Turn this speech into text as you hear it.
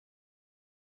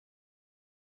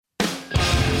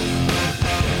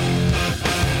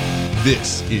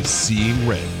This is Seeing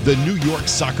Red, the New York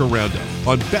Soccer Roundup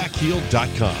on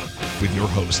Backheel.com with your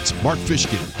hosts Mark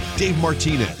Fishkin, Dave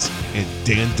Martinez, and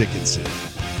Dan Dickinson.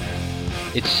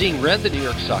 It's Seeing Red, the New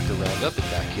York Soccer Roundup at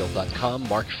Backheel.com.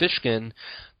 Mark Fishkin,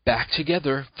 back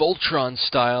together, Voltron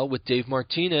style, with Dave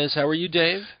Martinez. How are you,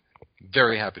 Dave?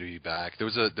 Very happy to be back. There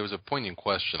was a poignant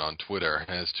question on Twitter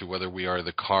as to whether we are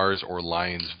the Cars or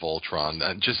Lions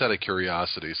Voltron. Just out of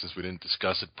curiosity, since we didn't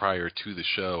discuss it prior to the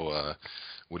show,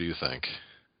 what do you think?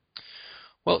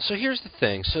 Well, so here's the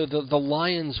thing. So the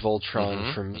Lions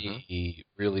Voltron for me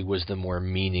really was the more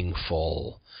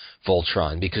meaningful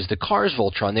Voltron, because the Cars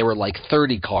Voltron, they were like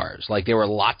 30 cars. Like there were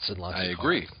lots and lots of cars. I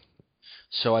agree.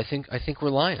 So I think we're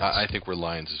Lions. I think we're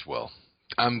Lions as well.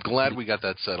 I'm glad we got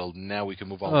that settled. Now we can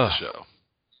move on with the show.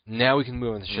 Now we can move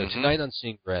on with the show. Tonight on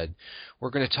Seeing Red, we're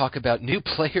going to talk about new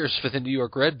players for the New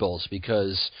York Red Bulls,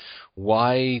 because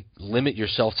why limit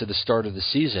yourself to the start of the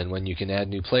season when you can add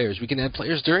new players? We can add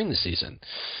players during the season.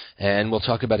 And we'll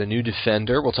talk about a new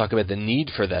defender. We'll talk about the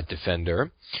need for that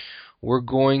defender. We're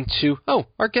going to... Oh,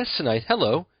 our guest tonight,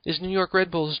 hello, is New York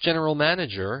Red Bulls General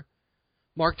Manager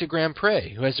Marc de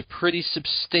Grandpre, who has a pretty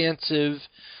substantive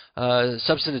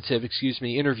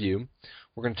interview.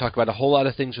 We're going to talk about a whole lot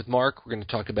of things with Mark. We're going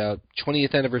to talk about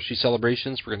 20th anniversary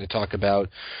celebrations. We're going to talk about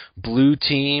Blue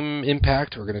Team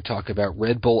impact. We're going to talk about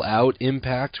Red Bull Out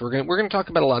impact. We're going to talk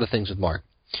about a lot of things with Mark.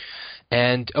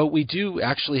 And, we do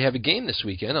actually have a game this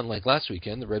weekend. Unlike last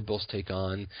weekend, the Red Bulls take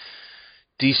on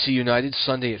DC United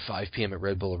Sunday at 5 p.m. at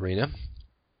Red Bull Arena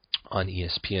on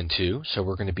ESPN2. So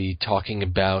we're going to be talking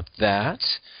about that.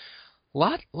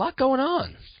 Lot going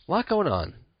on.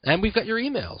 And we've got your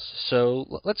emails,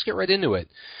 so let's get right into it.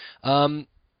 Kemar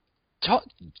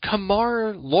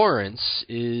Lawrence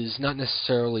is not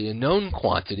necessarily a known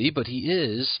quantity, but he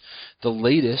is the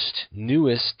latest,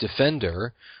 newest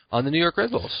defender on the New York Red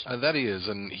Bulls. That he is,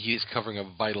 and he's covering a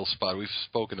vital spot. We've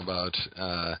spoken about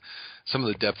some of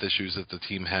the depth issues that the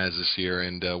team has this year,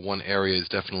 and one area is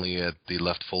definitely at the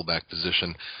left fullback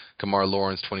position. Kemar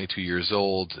Lawrence, 22 years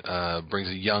old, brings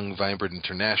a young, vibrant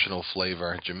international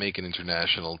flavor, Jamaican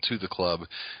international, to the club,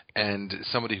 and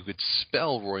somebody who could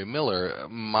spell Roy Miller.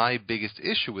 My biggest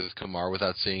issue with Kemar,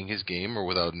 without seeing his game or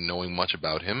without knowing much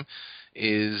about him,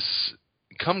 is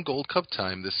come Gold Cup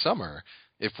time this summer,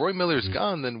 if Roy Miller's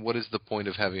gone, then what is the point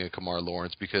of having a Kemar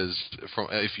Lawrence? Because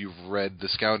if you've read the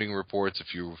scouting reports,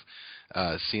 if you've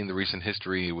seen the recent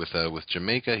history with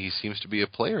Jamaica, he seems to be a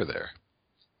player there.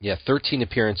 Yeah, 13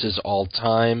 appearances all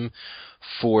time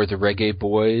for the Reggae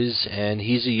Boys, and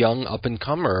he's a young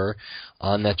up-and-comer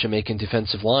on that Jamaican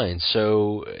defensive line.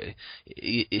 So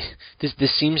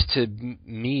this seems to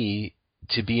me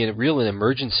to be an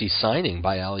emergency signing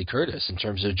by Ali Curtis in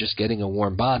terms of just getting a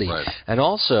warm body. Right. And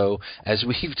also, as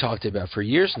we've talked about for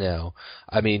years now,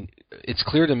 I mean, it's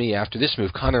clear to me after this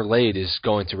move, Connor Lade is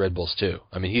going to Red Bulls too.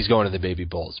 I mean, he's going to the Baby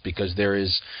Bulls, because there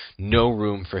is no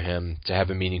room for him to have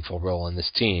a meaningful role on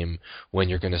this team when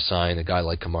you're going to sign a guy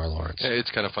like Kemar Lawrence. Yeah,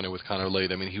 it's kind of funny with Connor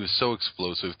Lade. I mean, he was so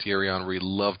explosive. Thierry Henry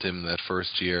loved him that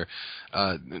first year.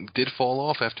 Did fall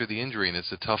off after the injury, and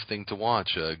it's a tough thing to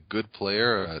watch. A good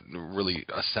player, really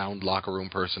a sound locker room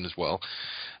person as well.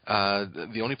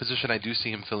 The only position I do see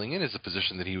him filling in is the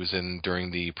position that he was in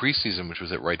during the preseason, which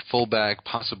was at right fullback,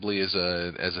 possibly as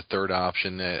a third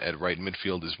option at right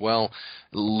midfield as well.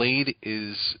 Lade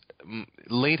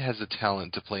has the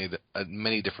talent to play at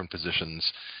many different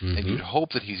positions, and you'd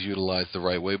hope that he's utilized the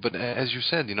right way. But as you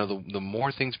said, the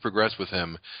more things progress with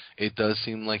him, it does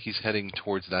seem like he's heading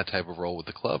towards that type of role with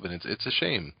the club, and it's a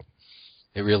shame.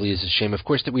 It really is a shame, of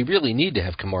course, that we really need to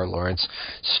have Kemar Lawrence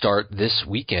start this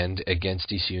weekend against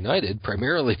DC United,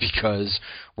 primarily because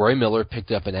Roy Miller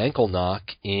picked up an ankle knock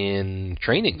in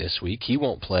training this week. He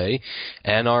won't play.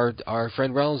 And our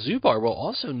friend Raul Zubar will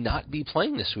also not be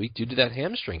playing this week due to that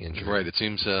hamstring injury. Right. It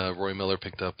seems Roy Miller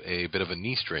picked up a bit of a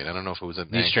knee strain. I don't know if it was a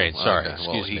knee strain. Sorry. Okay.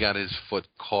 Well, he got his foot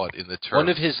caught in the turf. One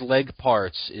of his leg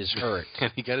parts is hurt.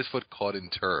 And he got his foot caught in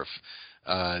turf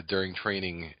during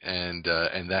training, and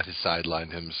that has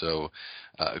sidelined him. So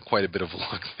quite a bit of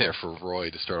luck there for Roy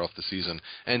to start off the season.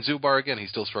 And Zubar, again, he's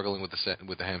still struggling with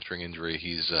the hamstring injury.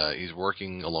 He's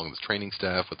working along the training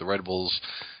staff with the Red Bulls,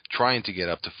 trying to get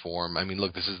up to form. I mean,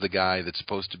 look, this is the guy that's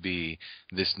supposed to be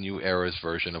this new era's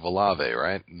version of Olave,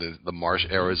 right? The Marsh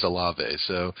era's Olave.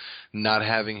 So not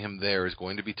having him there is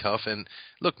going to be tough. And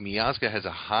look, Miazga has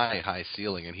a high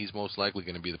ceiling, and he's most likely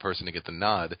going to be the person to get the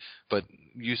nod. But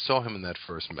you saw him in that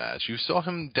first match. You saw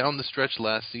him down the stretch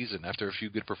last season after a few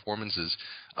good performances.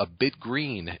 A bit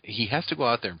green. He has to go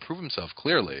out there and prove himself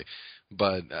clearly.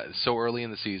 But so early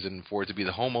in the season, for it to be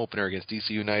the home opener against DC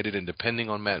United, and depending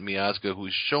on Matt Miazga,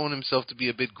 who's shown himself to be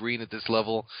a bit green at this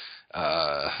level,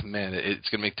 man, it's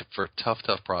going to make for a tough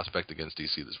prospect against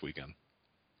DC this weekend.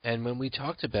 And when we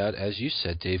talked about, as you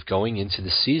said, Dave, going into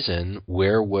the season,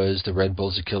 where was the Red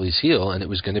Bulls' Achilles heel, and it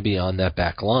was going to be on that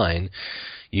back line.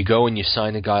 You go and you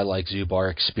sign a guy like Zubar,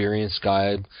 experienced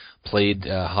guy, played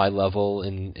high level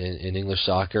in English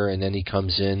soccer, and then he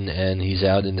comes in and he's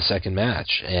out in the second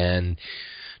match. And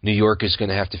New York is going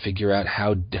to have to figure out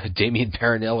how Damien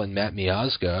Paranel and Matt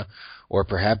Miazga, or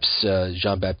perhaps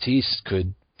Jean-Baptiste,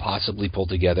 could possibly pull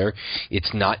together.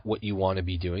 It's not what you want to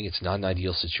be doing. It's not an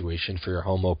ideal situation for your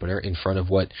home opener in front of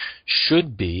what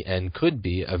should be and could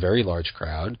be a very large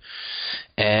crowd.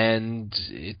 And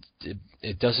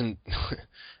it doesn't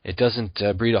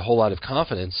breed a whole lot of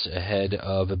confidence ahead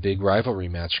of a big rivalry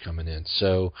match coming in.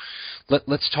 So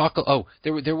let's talk. Oh,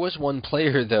 there was one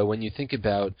player, though, when you think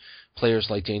about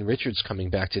players like Dane Richards coming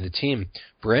back to the team.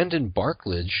 Brandon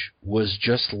Barklage was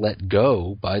just let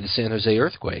go by the San Jose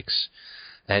Earthquakes.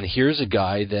 And here's a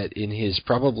guy that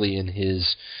probably in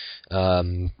his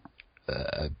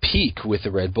peak with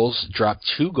the Red Bulls, dropped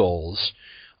 2 goals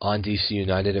on DC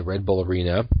United at Red Bull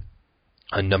Arena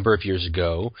a number of years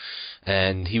ago.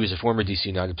 And he was a former DC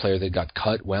United player that got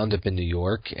cut, wound up in New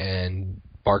York, and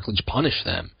Barklage punished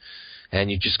them.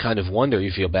 And you just kind of wonder,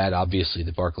 you feel bad, obviously,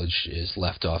 that Barklage is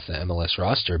left off the MLS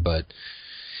roster, but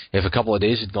if a couple of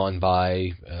days had gone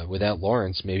by without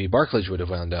Lawrence, maybe Barklage would have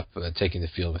wound up taking the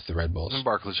field with the Red Bulls. And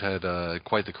Barklage had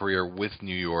quite the career with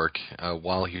New York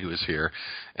while he was here.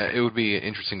 It would be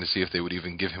interesting to see if they would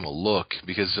even give him a look,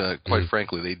 because quite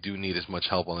frankly, they do need as much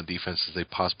help on the defense as they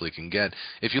possibly can get.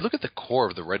 If you look at the core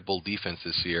of the Red Bull defense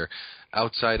this year,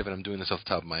 outside of, and I'm doing this off the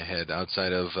top of my head,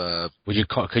 outside of...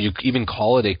 could you even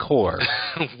call it a core?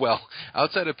 Well,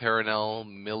 outside of Paranel,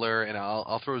 Miller, and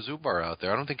I'll throw Zubar out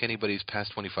there, I don't think anybody's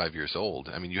past 25 years old.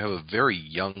 I mean, you have a very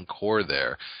young core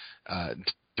there.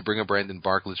 To bring a Brandon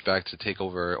Barklage back to take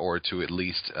over, or to at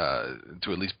least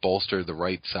bolster the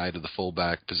right side of the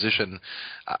fullback position,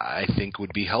 I think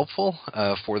would be helpful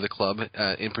for the club,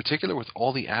 in particular with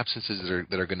all the absences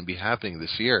that are going to be happening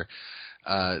this year.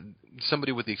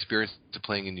 Somebody with the experience of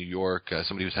playing in New York,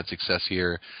 somebody who's had success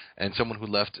here, and someone who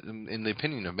left, in the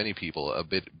opinion of many people, a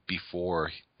bit before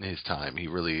his time.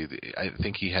 I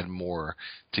think he had more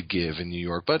to give in New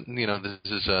York, but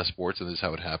this is sports, and this is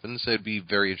how it happens. It'd be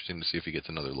very interesting to see if he gets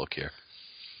another look here.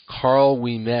 Carl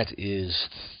Ouimet is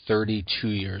 32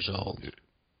 years old.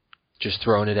 Just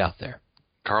throwing it out there.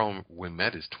 Carl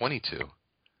Ouimet is 22.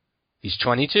 He's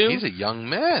 22? He's a young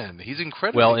man. He's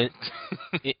incredible. Well,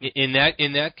 in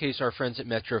that case, our friends at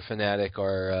Metro Fanatic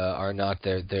are not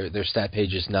their stat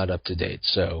page is not up to date.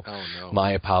 So,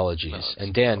 my apologies. No,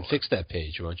 and Dan, fix that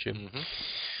page, won't you? Mm-hmm.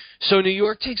 So New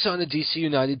York takes on a DC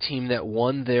United team that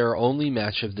won their only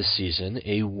match of the season,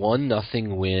 a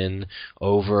 1-0 win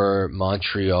over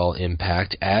Montreal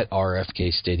Impact at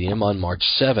RFK Stadium on March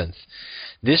 7th.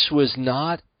 This was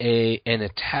not an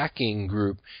attacking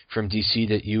group from DC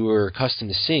that you were accustomed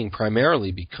to seeing,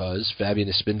 primarily because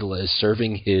Fabian Espindola is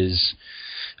serving his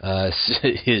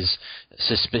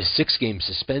 6-game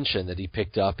suspension that he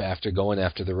picked up after going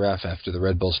after the ref after the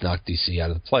Red Bulls knocked DC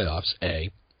out of the playoffs,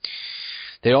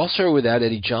 They also are without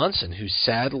Eddie Johnson, who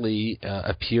sadly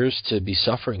appears to be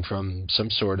suffering from some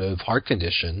sort of heart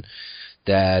condition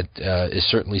that is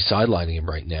certainly sidelining him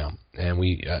right now. And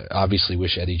we obviously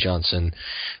wish Eddie Johnson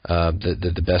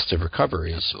the best of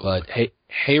recoveries. Absolutely. But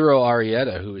Jairo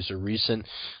Arrieta, who is a recent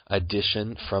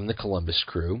addition from the Columbus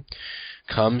Crew,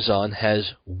 comes on,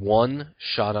 has 1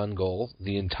 shot on goal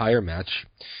the entire match,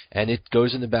 and it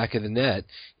goes in the back of the net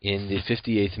in the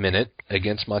 58th minute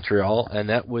against Montreal, and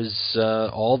that was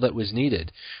all that was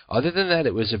needed. Other than that,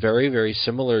 it was a very, very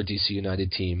similar DC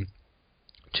United team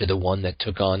to the one that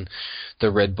took on the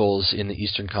Red Bulls in the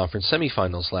Eastern Conference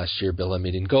semifinals last year. Bill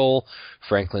Emmett in goal,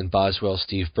 Franklin Boswell,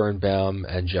 Steve Birnbaum,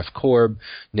 and Jeff Korb,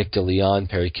 Nick DeLeon,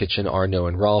 Perry Kitchen, Arnaud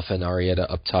and Rolf, and Arrieta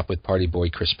up top with party boy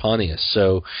Chris Pontius.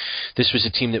 So this was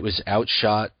a team that was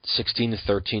outshot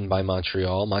 16-13 by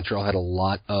Montreal. Montreal had a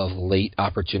lot of late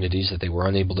opportunities that they were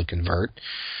unable to convert,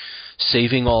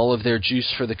 saving all of their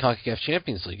juice for the CONCACAF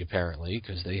Champions League, apparently,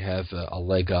 because they have a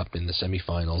leg up in the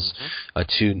semifinals. A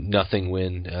 2-0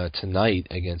 win tonight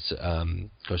against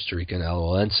Costa Rica and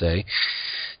Alajuelense.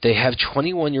 They have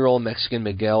 21-year-old Mexican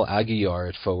Miguel Aguilar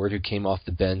at forward, who came off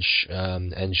the bench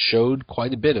and showed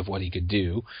quite a bit of what he could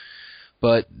do.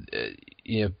 But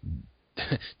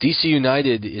DC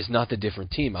United is not the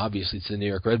different team. Obviously, it's the New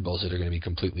York Red Bulls that are going to be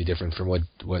completely different from what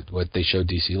they showed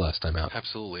DC last time out.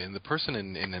 Absolutely. And the person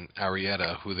in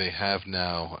Arrieta, who they have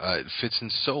now, fits in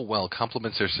so well,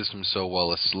 complements their system so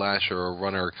well, a slasher, a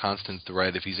runner, a constant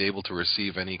threat. If he's able to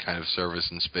receive any kind of service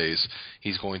in space,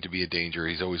 he's going to be a danger.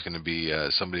 He's always going to be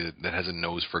somebody that has a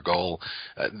nose for goal.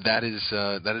 That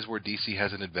is where DC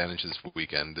has an advantage this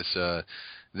weekend.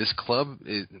 This club,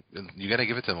 you got to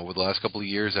give it to them. Over the last couple of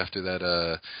years after that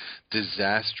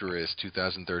disastrous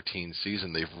 2013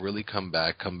 season, they've really come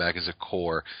back as a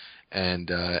core, and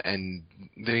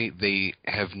they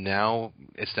have now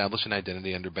established an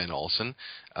identity under Ben Olsen.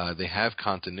 They have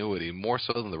continuity, more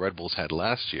so than the Red Bulls had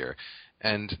last year.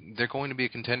 And they're going to be a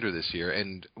contender this year.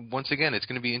 And once again, it's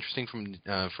going to be interesting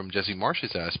from Jesse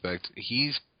Marsh's aspect.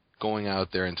 He's going out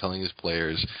there and telling his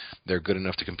players they're good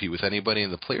enough to compete with anybody,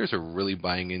 and the players are really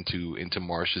buying into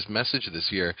Marsh's message this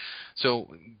year. So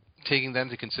taking that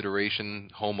into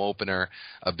consideration, home opener,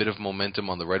 a bit of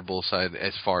momentum on the Red Bull side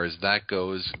as far as that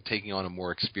goes, taking on a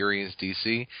more experienced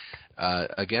DC.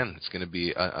 Again, it's going to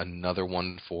be another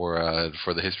one for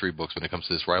the history books when it comes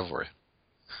to this rivalry.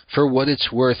 For what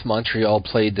it's worth, Montreal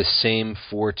played the same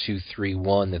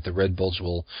 4-2-3-1 that the Red Bulls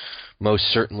will most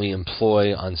certainly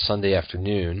employ on Sunday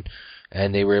afternoon,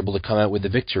 and they were able to come out with a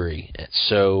victory.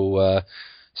 So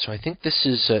I think this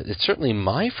is it's certainly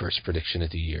my first prediction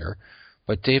of the year.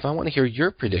 But, Dave, I want to hear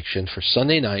your prediction for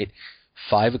Sunday night,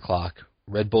 5 o'clock,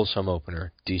 Red Bulls home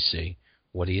opener, D.C.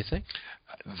 What do you think?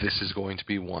 This is going to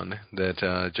be one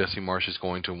that Jesse Marsh is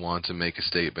going to want to make a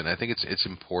statement. I think it's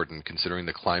important, considering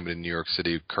the climate in New York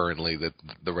City currently, that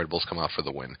the Red Bulls come out for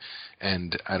the win.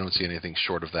 And I don't see anything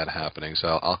short of that happening,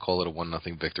 so I'll call it a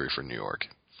 1-0 victory for New York.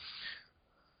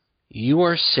 You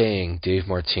are saying, Dave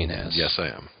Martinez... Yes, I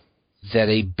am. ...that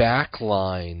a back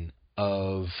line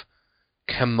of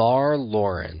Kemar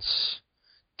Lawrence,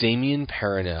 Damian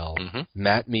Perenelle,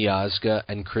 Matt Miazga,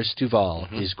 and Chris Duval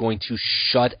is going to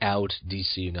shut out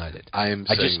DC United. I am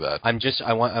saying that.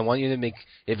 I want you to make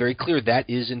it very clear that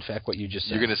is in fact what you just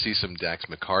said. You're going to see some Dax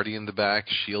McCarty in the back,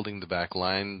 shielding the back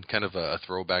line, kind of a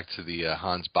throwback to the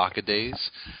Hans Baca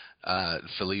days.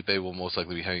 Felipe will most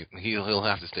likely be he'll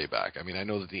have to stay back. I mean, I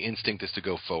know that the instinct is to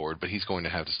go forward, but he's going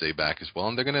to have to stay back as well,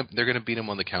 and they're going to beat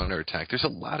him on the counterattack. There's a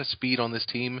lot of speed on this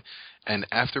team, and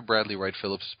after Bradley Wright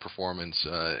Phillips' performance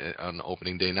on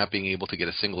opening day, not being able to get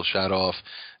a single shot off,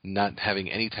 not having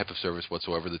any type of service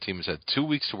whatsoever, the team has had 2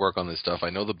 weeks to work on this stuff.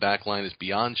 I know the back line is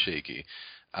beyond shaky.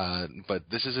 But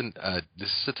this is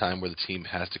a time where the team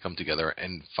has to come together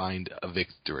and find a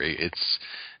victory.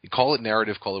 Call it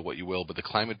narrative, call it what you will, but the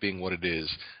climate being what it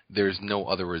is, there's no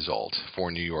other result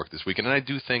for New York this weekend. And I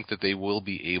do think that they will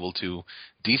be able to.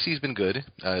 DC's been good,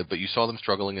 but you saw them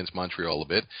struggling against Montreal a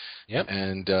bit. Yep.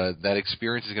 And that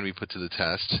experience is going to be put to the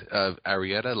test.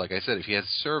 Arrieta, like I said, if he has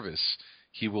service,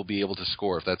 he will be able to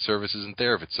score. If that service isn't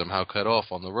there, if it's somehow cut off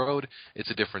on the road,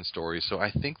 it's a different story. So I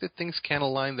think that things can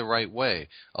align the right way.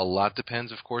 A lot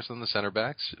depends, of course, on the center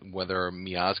backs, whether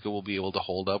Miazga will be able to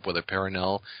hold up, whether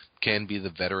Perenelle can be the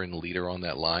veteran leader on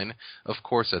that line. Of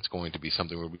course, that's going to be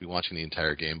something we'll be watching the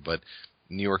entire game, but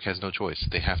New York has no choice.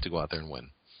 They have to go out there and win.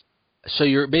 So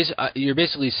you're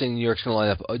basically saying New York's going to line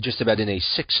up just about in a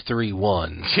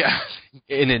 6-3-1, yeah,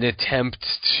 in an attempt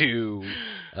to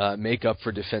make up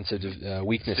for defensive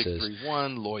weaknesses.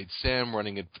 6-3-1, Lloyd Sam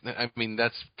running it. I mean,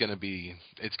 it's going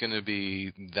to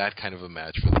be that kind of a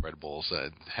match for the Red Bulls.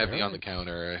 Heavy on the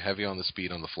counter, heavy on the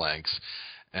speed on the flanks,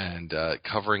 and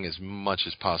covering as much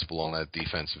as possible on that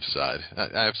defensive side.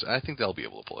 I think they'll be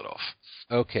able to pull it off.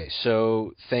 Okay,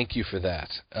 so thank you for that.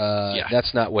 Yeah.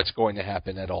 That's not what's going to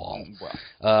happen at all.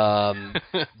 Well.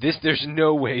 There's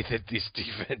no way that this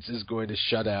defense is going to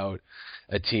shut out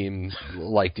a team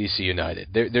like DC United.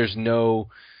 There's no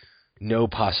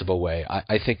possible way.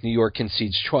 I think New York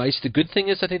concedes twice. The good thing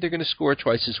is I think they're going to score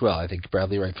twice as well. I think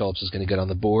Bradley Wright Phillips is going to get on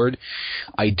the board.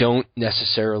 I don't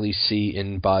necessarily see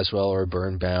in Boswell or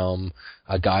Birnbaum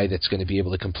a guy that's going to be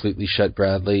able to completely shut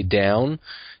Bradley down.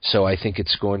 So I think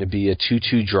it's going to be a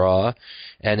 2-2 draw.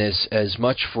 And as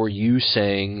much for you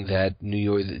saying that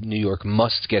New York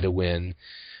must get a win,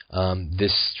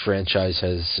 this franchise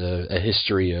has a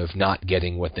history of not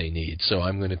getting what they need, so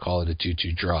I'm going to call it a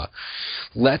 2-2 draw.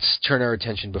 Let's turn our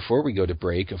attention, before we go to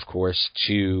break, of course,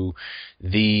 to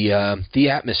the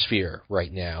atmosphere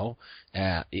right now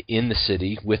in the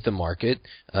city with the market,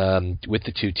 with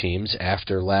the two teams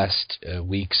after last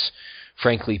week's,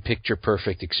 frankly,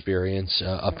 picture-perfect experience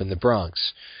up in the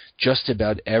Bronx. Just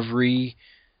about every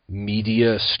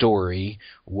media story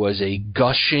was a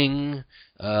gushing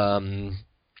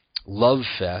love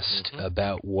fest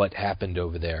about what happened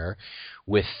over there,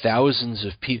 with thousands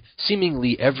of people,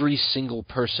 seemingly every single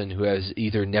person who has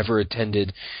either never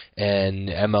attended an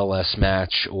MLS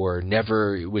match or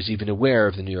never was even aware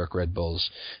of the New York Red Bulls,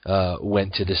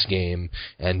 went to this game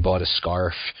and bought a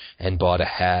scarf and bought a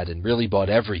hat and really bought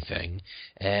everything.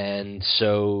 And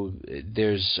so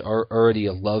there's already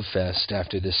a love fest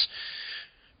after this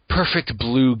perfect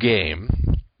blue game.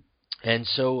 And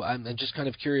so I'm just kind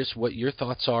of curious what your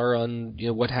thoughts are on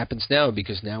what happens now,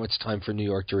 because now it's time for New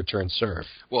York to return serve.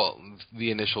 Well, the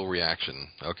initial reaction,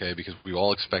 okay, because we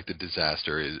all expected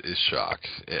disaster, is shock.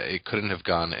 It couldn't have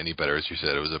gone any better, as you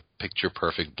said. It was a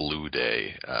picture-perfect blue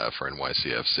day for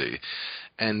NYCFC.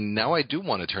 And now I do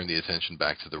want to turn the attention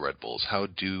back to the Red Bulls. How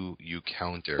do you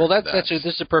counter that? This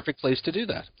is a perfect place to do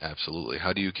that. Absolutely.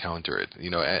 How do you counter it?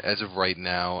 As of right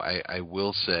now, I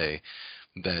will say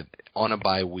that on a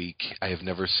bye week, I have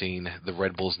never seen the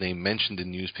Red Bulls name mentioned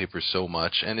in newspapers so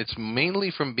much, and it's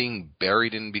mainly from being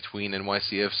buried in between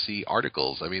NYCFC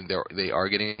articles. I mean, they are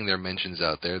getting their mentions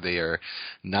out there. They are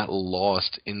not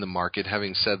lost in the market.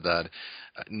 Having said that,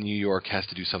 New York has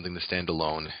to do something to stand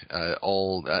alone.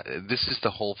 This is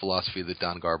the whole philosophy that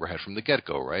Don Garber had from the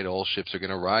get-go, right? All ships are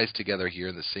going to rise together here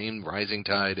in the same rising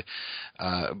tide.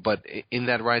 But in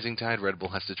that rising tide, Red Bull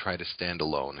has to try to stand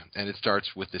alone. And it starts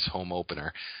with this home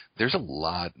opener. There's a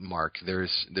lot, Mark.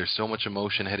 There's so much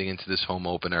emotion heading into this home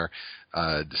opener,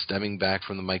 stemming back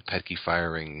from the Mike Petke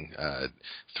firing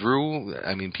through,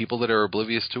 people that are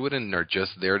oblivious to it and are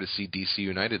just there to see DC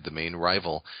United, the main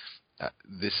rival.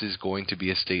 This is going to be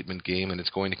a statement game, and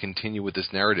it's going to continue with this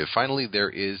narrative. Finally,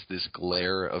 there is this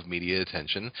glare of media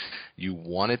attention. You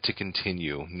want it to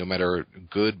continue, no matter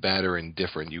good, bad, or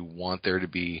indifferent. You want there to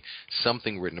be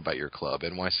something written about your club.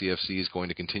 NYCFC is going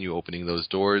to continue opening those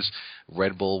doors.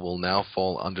 Red Bull will now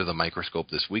fall under the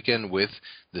microscope this weekend with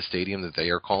the stadium that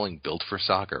they are calling Built for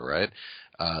Soccer, right?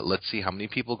 Let's see how many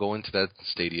people go into that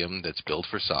stadium that's built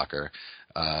for soccer.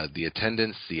 The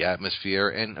attendance, the atmosphere,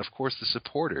 and of course the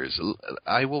supporters.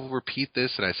 I will repeat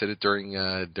this, and I said it during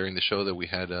the show that we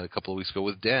had a couple of weeks ago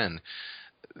with Dan.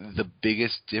 The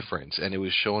biggest difference, and it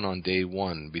was shown on day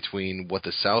one, between what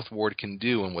the South Ward can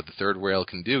do and what the Third Rail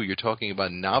can do. You're talking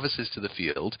about novices to the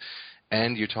field,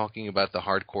 and you're talking about the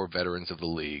hardcore veterans of the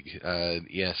league.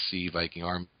 ESC, Viking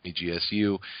Army,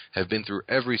 GSU have been through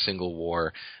every single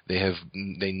war.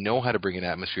 They know how to bring an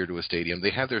atmosphere to a stadium.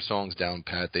 They have their songs down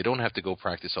pat. They don't have to go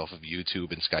practice off of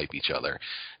YouTube and Skype each other.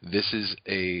 This is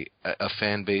a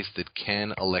fan base that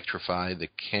can electrify,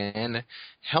 that can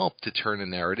help to turn a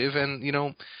narrative. And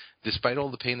despite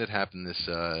all the pain that happened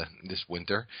this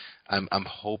winter, I'm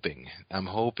hoping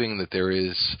that there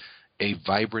is a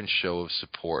vibrant show of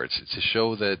support. It's a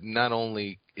show that not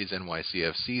only is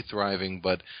NYCFC thriving,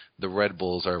 but the Red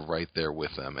Bulls are right there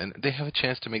with them. And they have a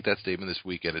chance to make that statement this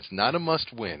weekend. It's not a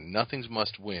must-win. Nothing's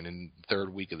must-win in the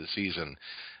third week of the season.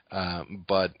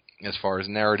 But as far as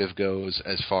narrative goes,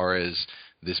 as far as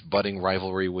this budding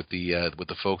rivalry with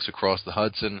the folks across the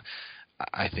Hudson,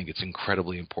 I think it's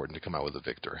incredibly important to come out with a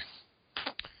victory.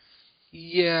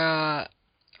 Yeah,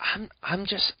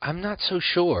 I'm not so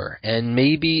sure, and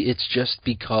maybe it's just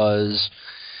because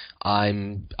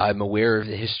I'm aware of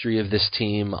the history of this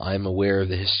team. I'm aware of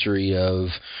the history of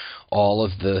all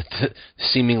of the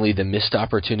seemingly the missed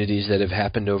opportunities that have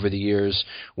happened over the years.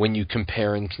 When you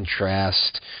compare and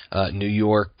contrast New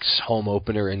York's home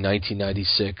opener in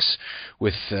 1996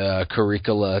 with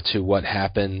Curricula to what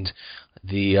happened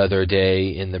the other day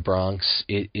in the Bronx,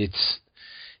 it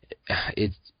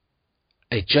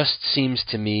just seems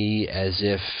to me as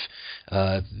if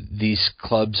these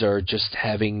clubs are just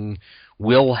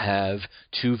will have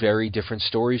two very different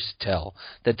stories to tell.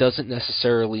 That doesn't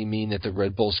necessarily mean that the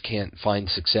Red Bulls can't find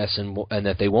success and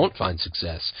that they won't find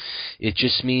success. It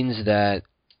just means that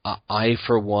I,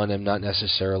 for one, am not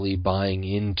necessarily buying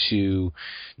into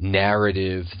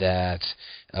narrative that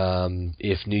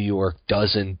if New York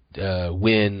doesn't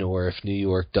win, or if New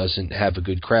York doesn't have a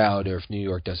good crowd, or if New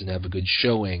York doesn't have a good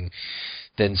showing,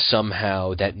 then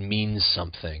somehow that means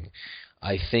something.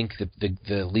 I think that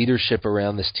the leadership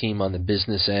around this team on the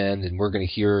business end, and we're going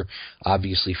to hear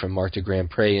obviously from Marc de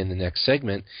Grandpre in the next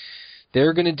segment,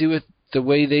 they're going to do it the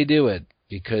way they do it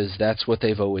because that's what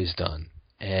they've always done.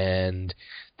 And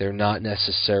they're not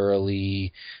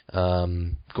necessarily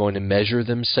going to measure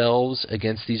themselves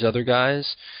against these other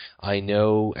guys. I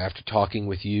know after talking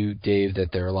with you, Dave,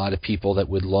 that there are a lot of people that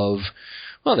would love,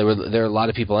 there are a lot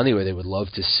of people anyway that would love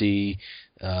to see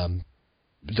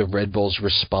the Red Bulls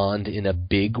respond in a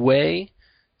big way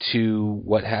to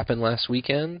what happened last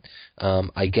weekend.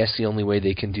 I guess the only way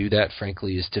they can do that,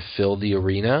 frankly, is to fill the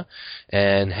arena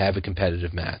and have a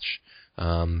competitive match.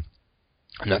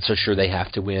 I'm not so sure they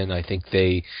have to win. I think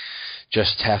they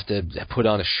just have to put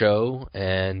on a show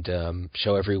and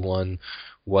show everyone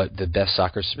what the best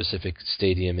soccer-specific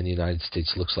stadium in the United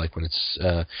States looks like when it's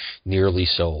nearly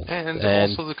sold. And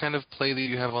also the kind of play that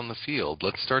you have on the field.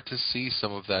 Let's start to see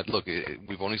some of that. Look,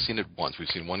 we've only seen it once. We've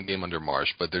seen one game under Marsh,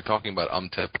 but they're talking about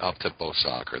up-tempo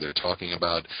soccer. They're talking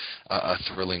about a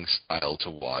thrilling style to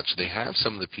watch. They have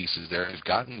some of the pieces there. They've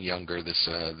gotten younger this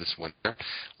winter.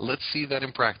 Let's see that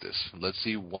in practice. Let's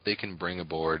see what they can bring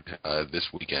aboard this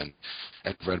weekend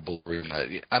at Red Bull Arena.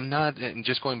 I'm not, and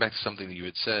just going back to something that you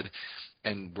had said,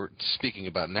 and we're speaking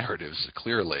about narratives,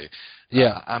 clearly.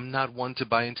 Yeah. I'm not one to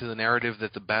buy into the narrative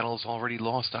that the battle's already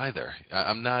lost either.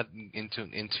 I'm not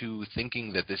into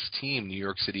thinking that this team, New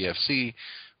York City FC,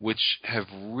 which have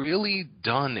really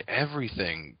done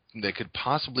everything that could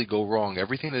possibly go wrong,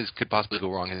 everything that could possibly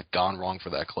go wrong has gone wrong for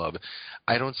that club.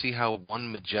 I don't see how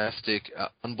one majestic,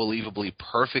 unbelievably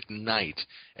perfect night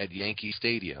at Yankee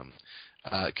Stadium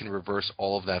can reverse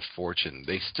all of that fortune.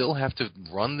 They still have to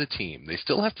run the team. They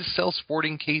still have to sell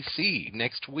Sporting KC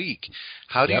next week.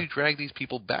 How do you drag these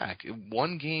people back?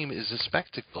 One game is a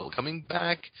spectacle. Coming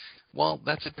back, well,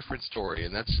 that's a different story.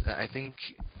 And that's, I think,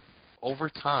 over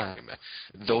time,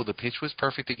 though the pitch was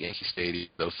perfect at Yankee Stadium,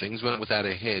 though things went without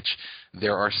a hitch,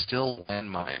 there are still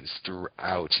landmines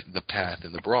throughout the path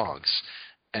in the Bronx.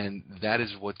 And that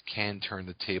is what can turn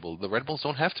the table. The Red Bulls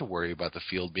don't have to worry about the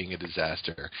field being a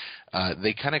disaster.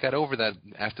 They kind of got over that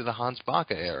after the Hans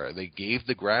Baca era. They gave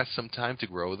the grass some time to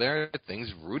grow there.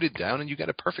 Things rooted down, and you got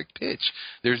a perfect pitch.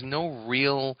 There's no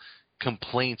real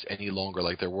complaints any longer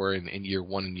like there were in year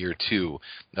one and year two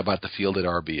about the field at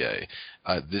RBA.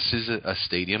 This is a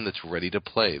stadium that's ready to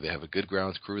play. They have a good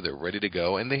grounds crew. They're ready to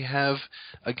go. And they have,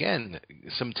 again,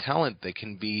 some talent that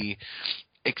can be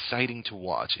exciting to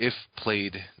watch if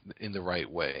played in the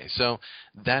right way. So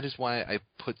that is why I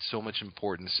put so much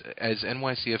importance. As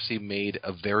NYCFC made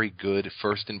a very good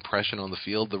first impression on the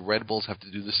field, the Red Bulls have to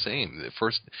do the same.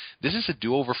 This is a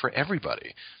do-over for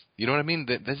everybody. You know what I mean?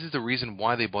 This is the reason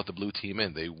why they bought the blue team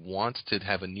in. They want to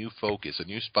have a new focus, a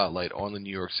new spotlight on the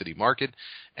New York City market,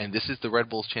 and this is the Red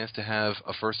Bulls' chance to have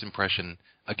a first impression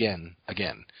again.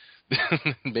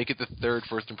 Make it the third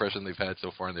first impression they've had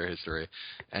so far in their history,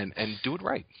 and do it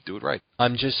right. Do it right.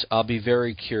 I'll be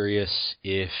very curious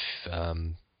if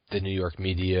the New York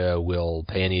media will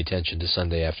pay any attention to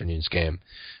Sunday afternoon's game,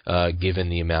 given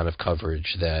the amount of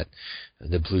coverage that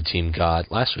the blue team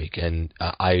got last week. And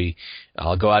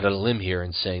I'll go out on a limb here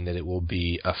in saying that it will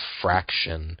be a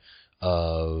fraction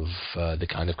of the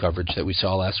kind of coverage that we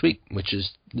saw last week, which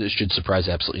should surprise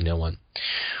absolutely no one.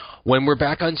 When we're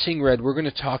back on Seeing Red, we're going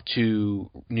to talk to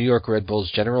New York Red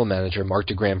Bulls general manager Marc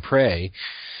de Grandpre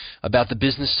about the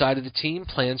business side of the team,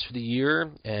 plans for the year,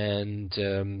 and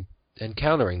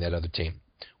countering that other team.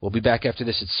 We'll be back after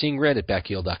this at Seeing Red at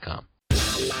backheel.com.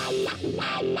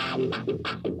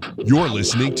 You're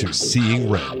listening to Seeing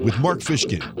Red with Mark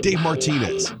Fishkin, Dave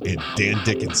Martinez, and Dan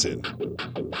Dickinson.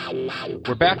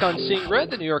 We're back on Seeing Red,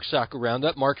 the New York Soccer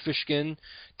Roundup. Mark Fishkin,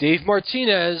 Dave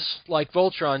Martinez, like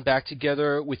Voltron, back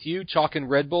together with you, talking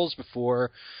Red Bulls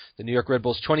before the New York Red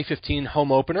Bulls 2015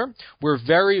 home opener. We're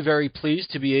very, very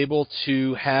pleased to be able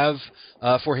to have,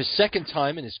 for his second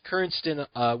time in his current stint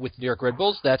with New York Red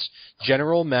Bulls, that's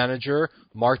General Manager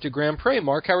Marc de Grandpre.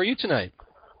 Mark, how are you tonight?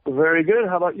 Very good.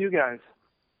 How about you guys?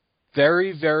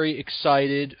 Very, very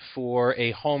excited for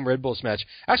a home Red Bulls match.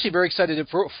 Actually, very excited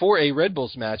for a Red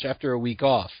Bulls match after a week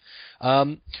off.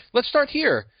 Let's start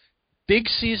here. Big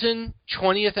season,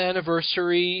 20th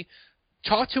anniversary.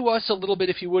 Talk to us a little bit,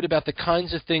 if you would, about the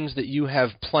kinds of things that you have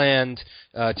planned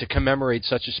to commemorate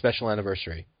such a special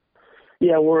anniversary.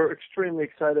 Yeah, we're extremely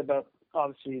excited about,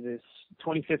 obviously, this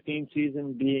 2015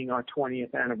 season being our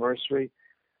 20th anniversary.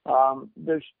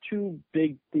 There's two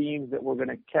big themes that we're going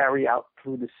to carry out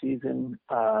through the season,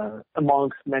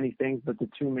 amongst many things, but the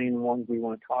two main ones we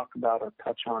want to talk about or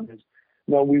touch on is,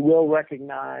 we will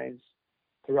recognize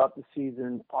throughout the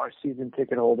season our season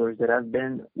ticket holders that have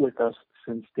been with us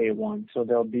since day one. So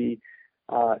they'll be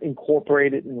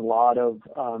incorporated in a lot of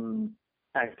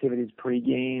activities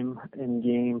pre-game,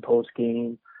 in-game,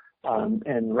 post-game,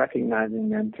 and recognizing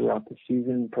them throughout the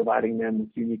season, providing them with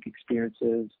unique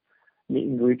experiences, meet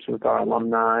and greets with our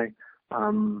alumni.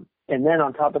 And then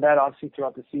on top of that, obviously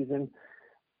throughout the season,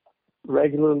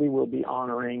 regularly we'll be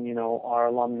honoring, our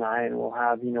alumni, and we'll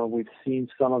have, we've seen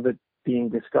some of it being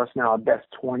discussed now, best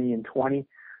 20 and 20.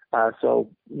 So,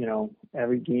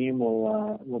 every game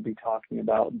we'll be talking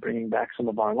about bringing back some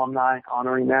of our alumni,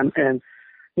 honoring them, and,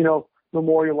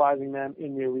 memorializing them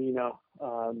in the arena.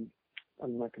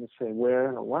 I'm not going to say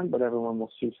where or when, but everyone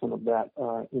will see some of that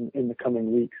in the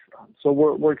coming weeks. So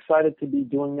we're excited to be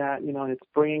doing that, and it's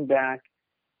bringing back,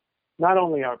 not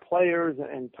only our players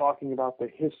and talking about the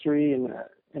history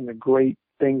and the great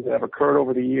things that have occurred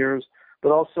over the years,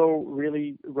 but also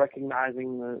really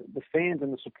recognizing the fans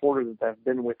and the supporters that have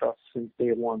been with us since day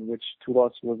one, which to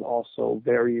us was also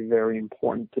very, very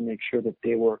important to make sure that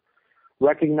they were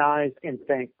recognized and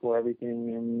thanked for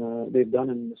everything they've done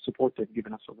and the support they've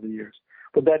given us over the years.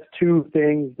 But that's two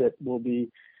things that will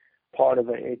be part of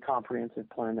a comprehensive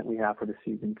plan that we have for the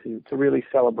season to really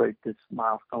celebrate this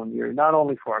milestone year, not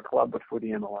only for our club but for the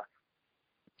MLS.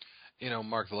 You know,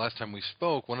 Mark, the last time we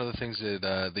spoke, one of the things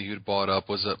that you'd brought up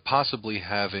was possibly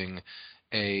having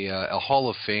a Hall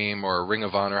of Fame or a Ring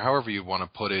of Honor, however you want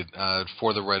to put it,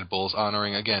 for the Red Bulls,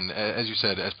 honoring, again, as you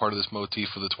said, as part of this motif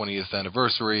for the 20th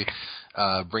anniversary,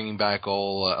 bringing back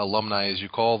all alumni, as you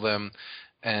call them.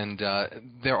 And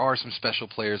there are some special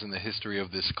players in the history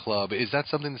of this club. Is that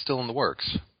something that's still in the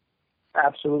works?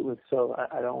 Absolutely. So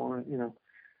I don't want to,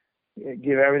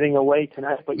 give everything away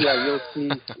tonight, but yeah, you'll see.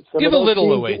 Give a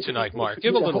little away tonight, Mark.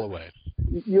 Give a little away.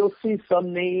 You'll see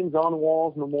some names on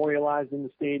walls memorialized in the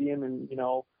stadium, and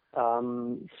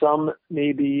some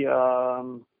maybe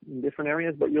in different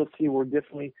areas, but you'll see we're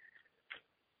definitely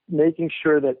making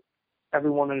sure that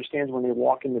everyone understands when they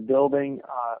walk in the building.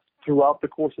 Throughout the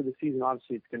course of the season,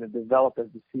 obviously it's going to develop as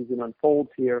the season unfolds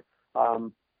here.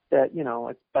 That,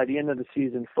 by the end of the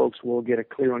season, folks will get a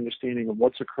clear understanding of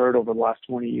what's occurred over the last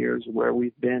 20 years, where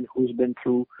we've been, who's been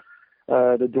through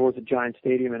the doors of Giant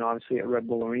Stadium and obviously at Red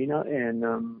Bull Arena,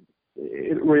 and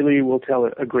it really will tell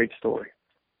a great story.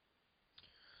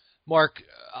 Mark,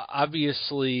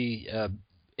 obviously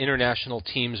international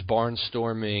teams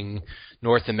barnstorming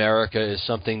North America is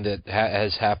something that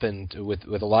has happened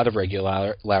with a lot of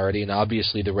regularity, and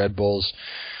obviously the Red Bulls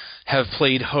have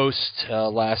played host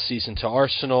last season to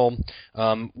Arsenal.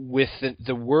 With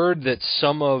the word that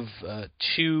some of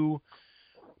 2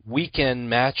 weekend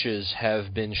matches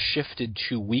have been shifted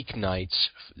to weeknights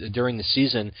during the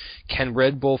season, can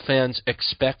Red Bull fans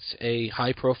expect a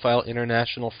high-profile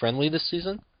international friendly this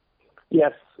season?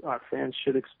 Yes, our fans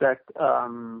should expect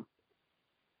a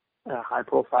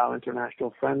high-profile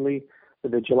international friendly.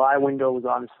 The July window was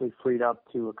obviously freed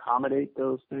up to accommodate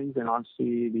those things, and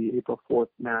obviously the April 4th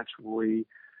match, we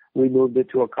moved it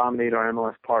to accommodate our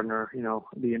MLS partner,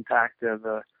 the impact of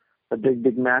a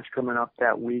big match coming up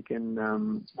that week, and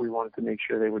we wanted to make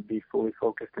sure they would be fully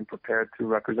focused and prepared to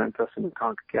represent us in the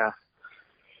CONCACAF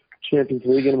Champions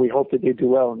League, and we hope that they do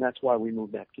well, and that's why we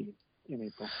moved that game in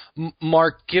April.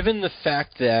 Mark, given the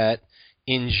fact that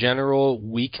in general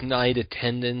weeknight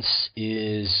attendance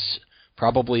is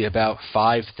probably about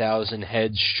 5,000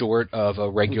 heads short of a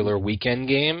regular weekend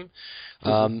game,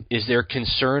 is there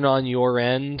concern on your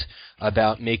end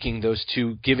about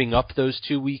giving up those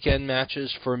 2 weekend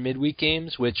matches for midweek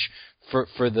games, which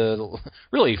for the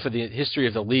history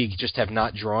of the league just have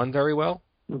not drawn very well?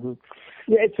 Mm-hmm.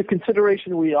 Yeah, it's a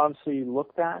consideration we obviously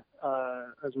looked at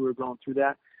as we were going through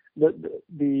that.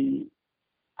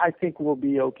 I think we'll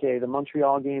be okay. The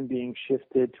Montreal game being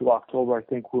shifted to October, I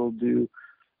think we'll do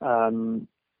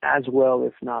as well,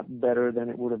 if not better, than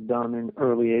it would have done in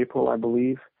early April, I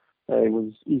believe. It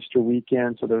was Easter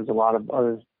weekend, so there's a lot of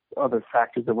other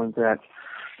factors that went into that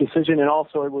decision. And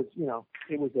also it was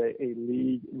a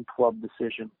league and club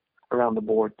decision around the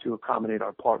board to accommodate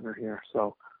our partner here.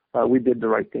 So we did the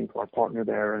right thing for our partner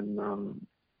there, and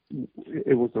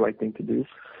it was the right thing to do.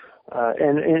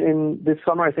 And this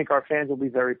summer, I think our fans will be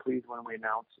very pleased when we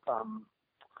announce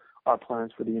our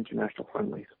plans for the international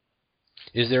friendlies.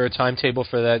 Is there a timetable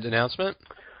for that announcement?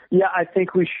 Yeah, I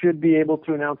think we should be able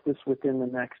to announce this within the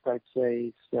next, I'd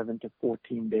say, 7 to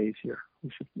 14 days here. We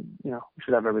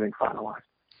should have everything finalized.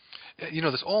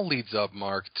 This all leads up,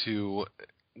 Mark, to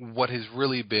what has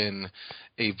really been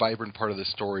a vibrant part of the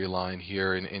storyline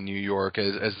here in New York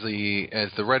as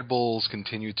the Red Bulls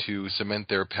continue to cement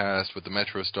their past with the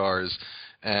Metro Stars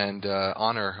and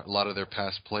honor a lot of their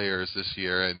past players this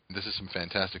year. And this is some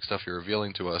fantastic stuff you're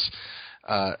revealing to us.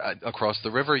 Across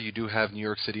the river, you do have New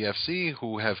York City FC,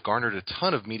 who have garnered a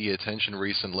ton of media attention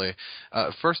recently.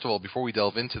 First of all, before we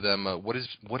delve into them, what is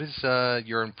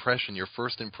your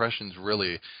first impressions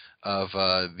really, of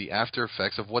the after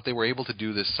effects of what they were able to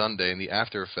do this Sunday, and the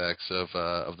after effects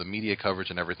of the media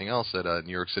coverage and everything else that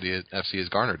New York City FC has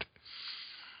garnered?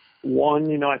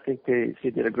 One, I think they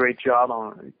did a great job.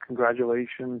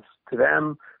 Congratulations to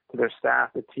them, to their staff,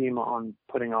 the team, on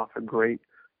putting off a great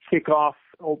kickoff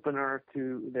opener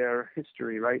to their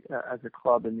history, right, as a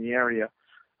club in the area.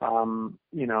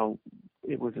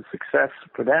 It was a success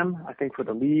for them, I think, for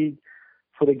the league,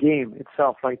 for the game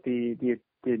itself, like the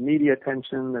media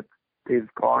attention that they've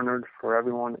garnered for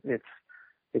everyone.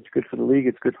 It's good for the league,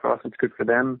 it's good for us, it's good for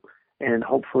them. and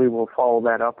hopefully we'll follow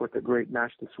that up with a great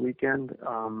match this weekend.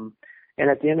 And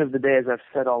at the end of the day, as I've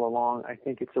said all along, I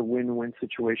think it's a win-win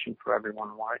situation for everyone.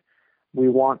 Why? We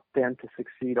want them to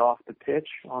succeed off the pitch.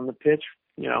 On the pitch,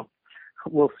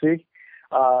 we'll see.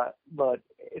 But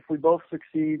if we both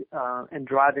succeed in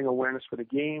driving awareness for the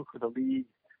game, for the league,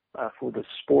 for the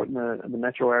sport in the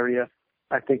metro area,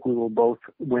 I think we will both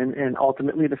win, and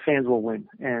ultimately the fans will win.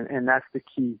 And that's the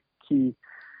key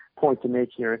point to make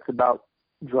here. It's about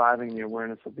driving the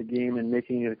awareness of the game and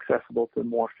making it accessible to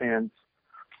more fans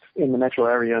in the metro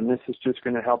area, and this is just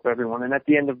going to help everyone. And at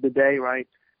the end of the day, right,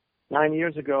 9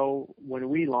 years ago when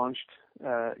we launched,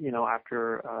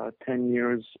 after 10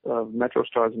 years of Metro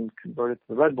Stars and converted to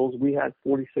the Red Bulls, we had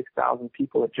 46,000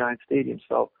 people at Giant Stadium.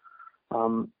 So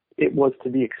it was to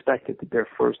be expected that their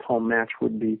first home match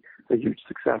would be a huge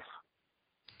success.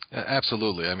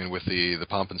 Absolutely. I mean, with the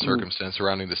pomp and circumstance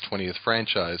surrounding this 20th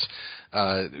franchise,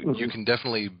 you can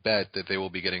definitely bet that they will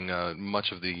be getting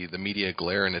much of the media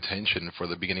glare and attention for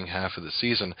the beginning half of the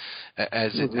season.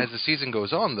 As the season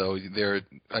goes on, though,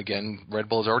 Red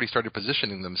Bull has already started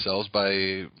positioning themselves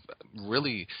by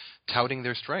really touting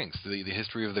their strengths, the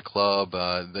history of the club,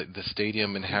 the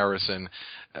stadium in Harrison.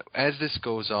 As this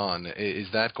goes on, is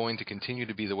that going to continue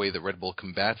to be the way that Red Bull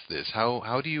combats this?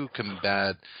 How do you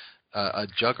combat a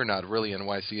juggernaut, really,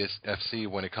 NYCFC,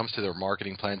 when it comes to their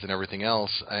marketing plans and everything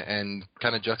else, and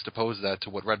kind of juxtapose that to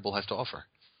what Red Bull has to offer?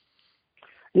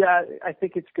 Yeah, I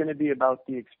think it's going to be about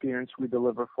the experience we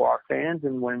deliver for our fans,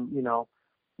 and when,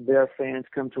 their fans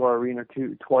come to our arena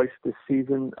twice this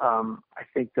season, I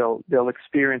think they'll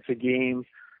experience a game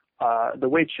the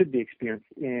way it should be experienced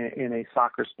in a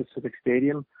soccer-specific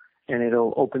stadium, and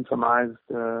it'll open some eyes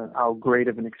to how great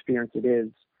of an experience it is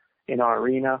in our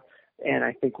arena. And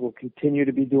I think we'll continue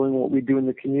to be doing what we do in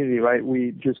the community, right?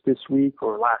 We just this week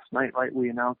or last night, right, we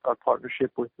announced our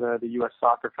partnership with the U.S.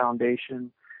 Soccer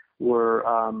Foundation. We're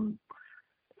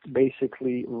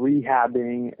basically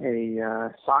rehabbing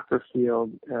a soccer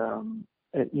field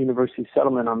at University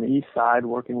Settlement on the east side,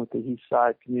 working with the East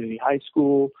Side Community High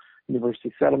School,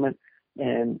 University Settlement.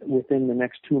 And within the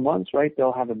next 2 months, right,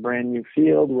 they'll have a brand new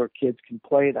field where kids can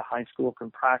play, the high school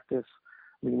can practice.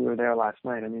 I mean, we were there last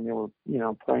night. I mean, they were,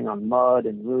 playing on mud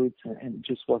and roots, and it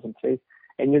just wasn't safe.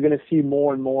 And you're going to see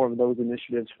more and more of those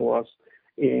initiatives for us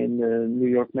in the New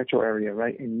York metro area,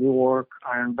 right? In Newark,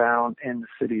 Ironbound, and the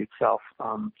city itself.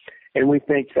 And we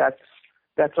think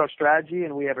that's our strategy,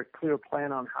 and we have a clear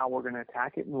plan on how we're going to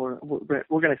attack it, and we're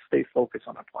going to stay focused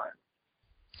on our plan.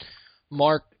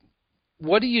 Marc,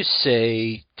 what do you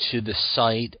say to the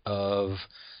sight of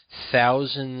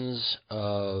thousands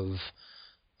of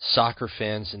soccer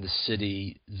fans in the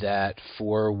city that,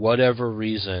 for whatever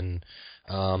reason,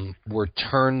 were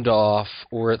turned off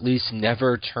or at least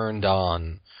never turned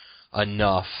on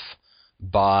enough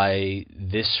by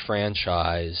this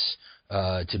franchise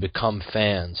to become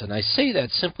fans? And I say that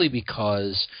simply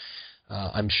because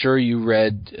I'm sure you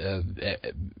read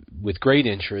with great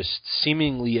interest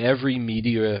seemingly every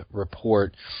media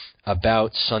report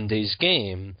about Sunday's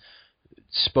game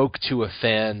spoke to a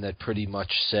fan that pretty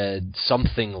much said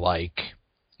something like,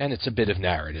 and it's a bit of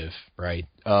narrative, right,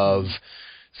 of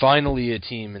finally a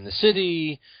team in the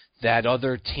city, that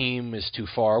other team is too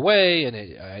far away, and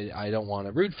I don't want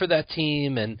to root for that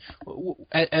team. And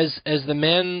as the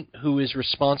man who is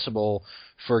responsible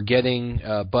for getting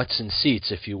butts in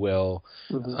seats, if you will,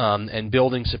 and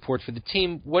building support for the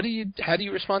team, how do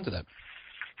you respond to that?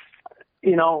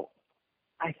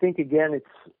 I think, again,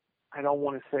 I don't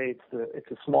want to say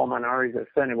it's a small minority that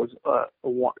said it was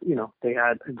they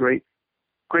had a great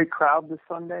crowd this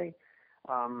Sunday.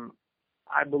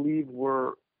 I believe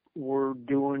we're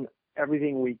doing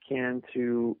everything we can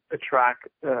to attract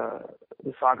the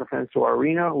soccer fans to our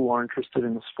arena who are interested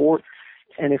in the sport.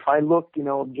 And if I look,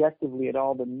 objectively at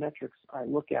all the metrics I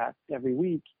look at every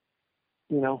week,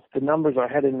 the numbers are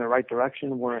headed in the right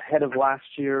direction. We're ahead of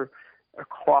last year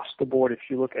across the board. If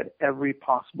you look at every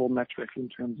possible metric in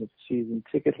terms of season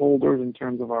ticket holders, in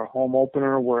terms of our home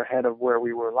opener, we're ahead of where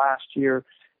we were last year.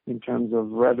 In terms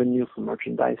of revenue from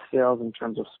merchandise sales, in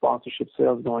terms of sponsorship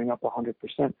sales going up 100%.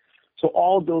 So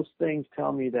all those things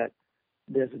tell me that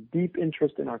there's a deep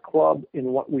interest in our club, in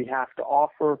what we have to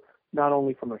offer, not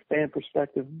only from a fan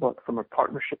perspective, but from a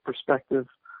partnership perspective.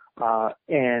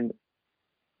 And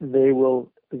they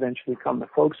will eventually come. The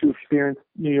folks who experience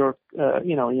New York,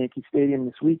 Yankee Stadium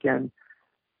this weekend,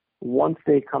 once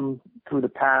they come through the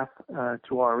path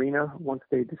to our arena, once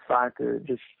they decide to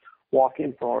just walk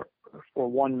in for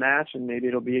one match, and maybe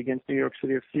it'll be against New York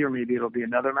City FC, or maybe it'll be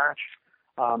another match,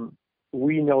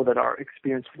 we know that our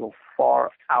experience will far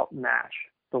outmatch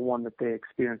the one that they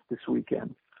experienced this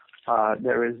weekend.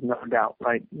 There is no doubt,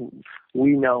 right?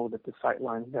 We know that the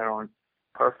sightlines there aren't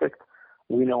perfect.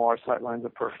 We know our sightlines are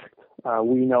perfect.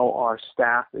 We know our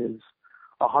staff is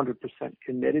 100%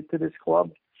 committed to this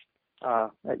club.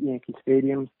 At Yankee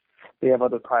Stadium, they have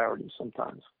other priorities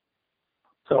sometimes.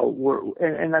 So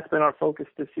and that's been our focus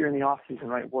this year in the offseason,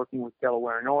 right? Working with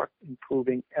Delaware North,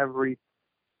 improving every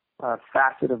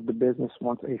facet of the business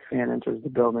once a fan enters the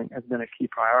building has been a key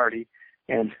priority.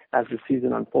 And as the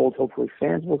season unfolds, hopefully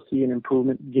fans will see an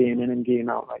improvement game in and game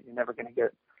out. Right? You're never going to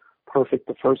get perfect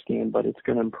the first game, but it's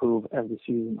going to improve as the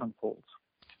season unfolds.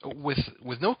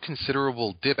 With no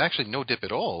considerable dip, actually no dip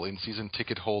at all in season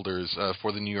ticket holders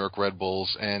for the New York Red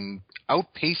Bulls, and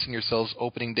outpacing yourselves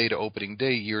opening day to opening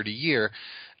day, year to year,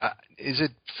 is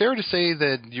it fair to say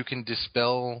that you can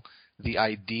dispel the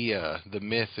idea, the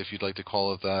myth, if you'd like to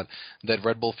call it that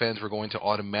Red Bull fans were going to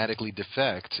automatically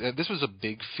defect? This was a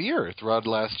big fear throughout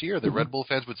last year, that Red Bull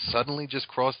fans would suddenly just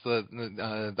cross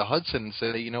the Hudson and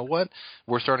say, you know what,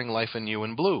 we're starting life anew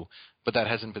in blue. But that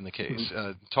hasn't been the case.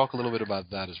 Talk a little bit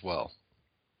about that as well.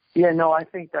 Yeah, no, I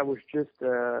think that was just,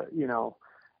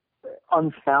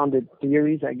 unfounded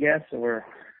theories, I guess, or,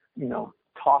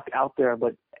 talk out there.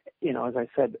 But, as I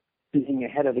said, being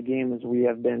ahead of the game as we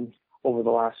have been over the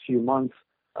last few months,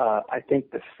 I think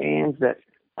the fans that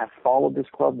have followed this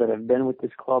club, that have been with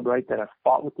this club, right, that have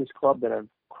fought with this club, that have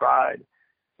cried,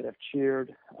 that have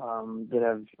cheered, that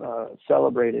have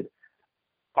celebrated,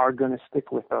 are going to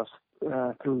stick with us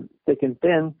through thick and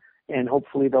thin, and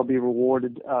hopefully they'll be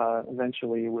rewarded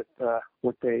eventually with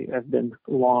what they have been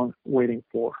long waiting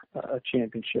for, a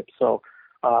championship. So,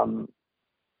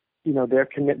 their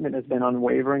commitment has been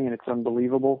unwavering, and it's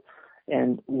unbelievable.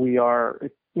 And we are,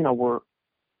 we're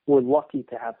lucky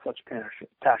to have such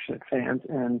passionate fans,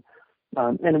 and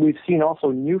we've seen also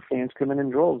new fans come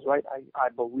in droves, right? I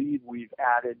believe we've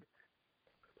added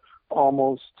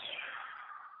almost,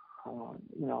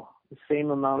 the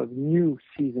same amount of new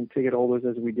season ticket holders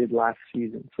as we did last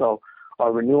season. So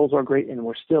our renewals are great, and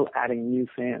we're still adding new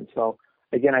fans. So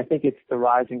again, I think it's the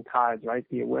rising tides, right?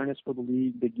 The awareness for the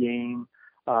league, the game,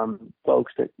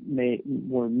 folks that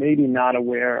were maybe not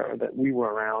aware that we were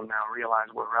around now realize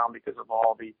we're around because of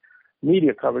all the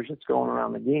media coverage that's going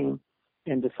around the game,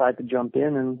 and decide to jump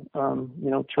in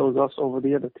and, chose us over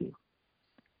the other team.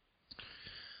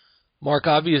 Mark,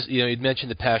 obviously, you'd mentioned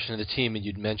the passion of the team, and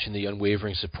you'd mentioned the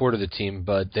unwavering support of the team,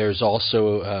 but there's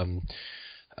also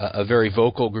a very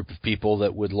vocal group of people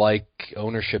that would like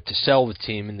ownership to sell the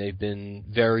team, and they've been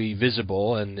very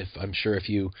visible. And I'm sure if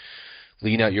you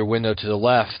lean out your window to the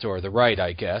left or the right,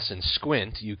 I guess, and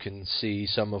squint, you can see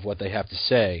some of what they have to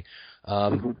say.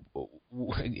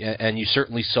 And you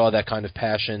certainly saw that kind of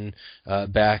passion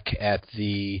back at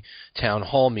the town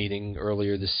hall meeting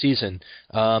earlier this season.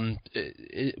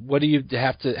 What do you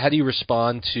have to? How do you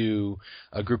respond to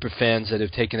a group of fans that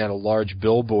have taken out a large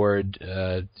billboard,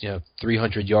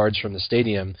 300 yards from the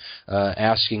stadium,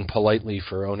 asking politely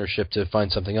for ownership to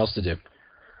find something else to do?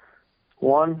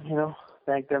 One,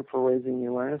 thank them for raising the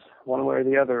awareness. One way or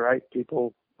the other, right?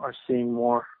 People are seeing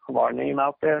more of our name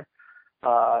out there.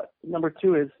 Number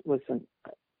two is, listen,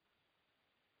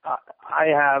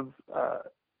 I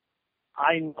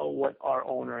know what our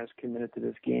owner has committed to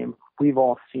this game. We've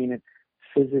all seen it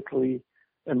physically,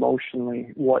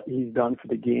 emotionally, what he's done for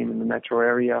the game in the metro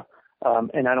area.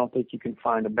 And I don't think you can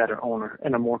find a better owner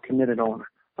and a more committed owner,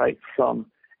 right? From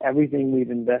everything we've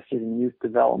invested in youth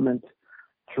development,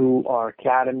 through our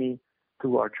academy,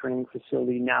 through our training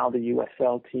facility, now the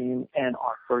USL team and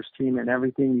our first team, and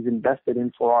everything we've invested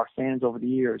in for our fans over the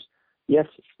years. Yes,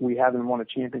 we haven't won a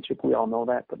championship. We all know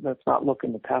that, but let's not look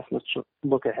in the past. Let's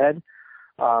look ahead.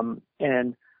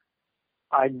 And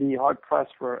I'd be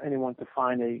hard-pressed for anyone to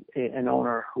find an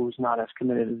owner who's not as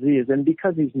committed as he is. And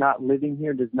because he's not living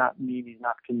here does not mean he's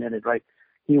not committed, right?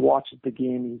 He watches the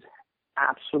game. He's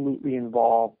absolutely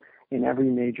involved in every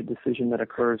major decision that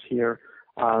occurs here.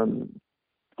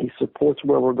 He supports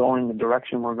where we're going, the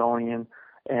direction we're going in,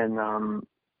 and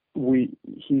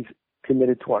he's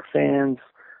committed to our fans,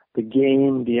 the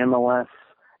game, the MLS,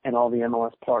 and all the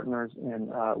MLS partners,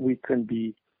 and we couldn't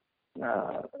be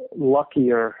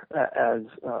luckier as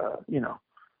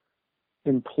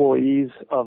employees of